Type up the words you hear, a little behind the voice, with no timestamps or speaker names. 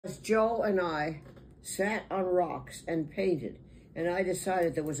Joe and I sat on rocks and painted, and I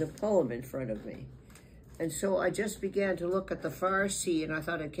decided there was a poem in front of me. And so I just began to look at the far sea, and I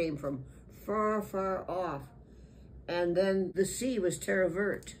thought it came from far, far off. And then the sea was terre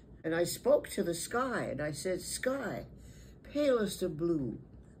verte. And I spoke to the sky, and I said, "Sky, palest of blue,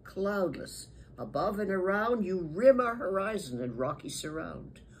 cloudless, above and around, you rim our horizon and rocky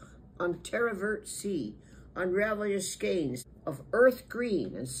surround. On terre verte sea, unravel your skeins of earth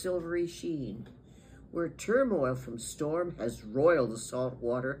green and silvery sheen. Where turmoil from storm has roiled the salt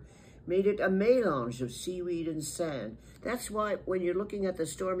water, made it a melange of seaweed and sand." That's why when you're looking at the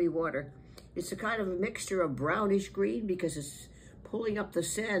stormy water, it's a kind of a mixture of brownish green because it's pulling up the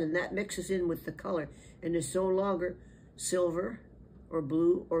sand, and that mixes in with the color, and it's no longer silver or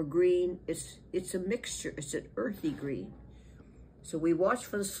blue or green. It's a mixture. It's an earthy green. So we watched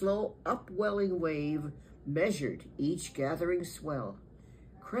for the slow upwelling wave, measured each gathering swell.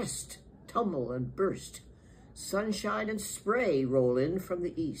 Crest, tumble, and burst. Sunshine and spray roll in from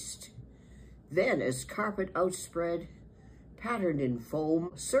the east. Then, as carpet outspread, patterned in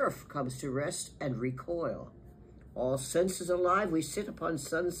foam, surf comes to rest and recoil. All senses alive, we sit upon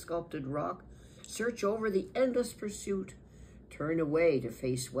sun-sculpted rock, search over the endless pursuit, turn away to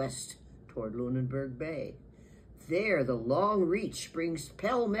face west toward Lunenburg Bay. There, the long reach brings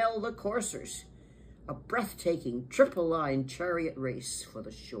pell-mell the coursers, a breathtaking triple-line chariot race for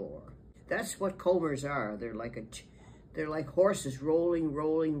the shore. That's what combers are. They're like horses rolling,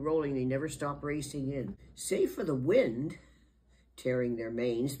 rolling, rolling. They never stop racing in. Save for the wind tearing their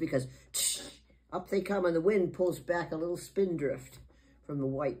manes, because up they come and the wind pulls back a little spindrift from the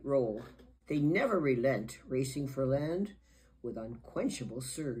white roll. They never relent, racing for land with unquenchable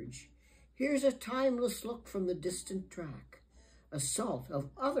surge. Here's a timeless look from the distant track, a salt of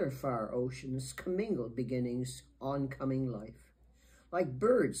other far oceans, commingled beginnings, oncoming life. Like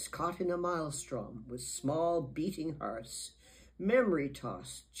birds caught in a maelstrom with small beating hearts, memory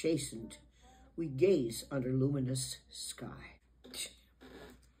tossed, chastened, we gaze under luminous sky.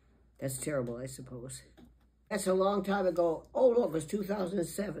 That's terrible, I suppose. That's a long time ago. Oh, look, it was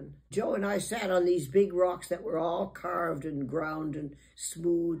 2007. Joe and I sat on these big rocks that were all carved and ground and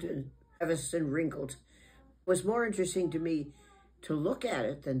smoothed and crevice and wrinkled. It was more interesting to me to look at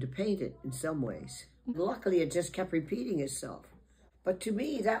it than to paint it in some ways. Luckily, it just kept repeating itself. But to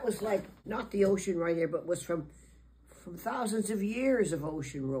me, that was like, not the ocean right here, but was from thousands of years of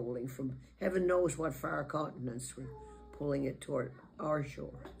ocean rolling, from heaven knows what far continents were pulling it toward our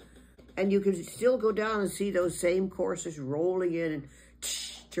shore. And you can still go down and see those same coursers rolling in and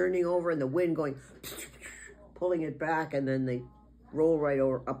turning over, and the wind going, pulling it back, and then they roll right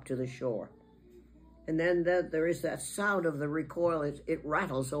over up to the shore. And then there is that sound of the recoil. It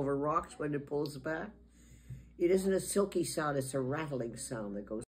rattles over rocks when it pulls back. It isn't a silky sound, it's a rattling sound that goes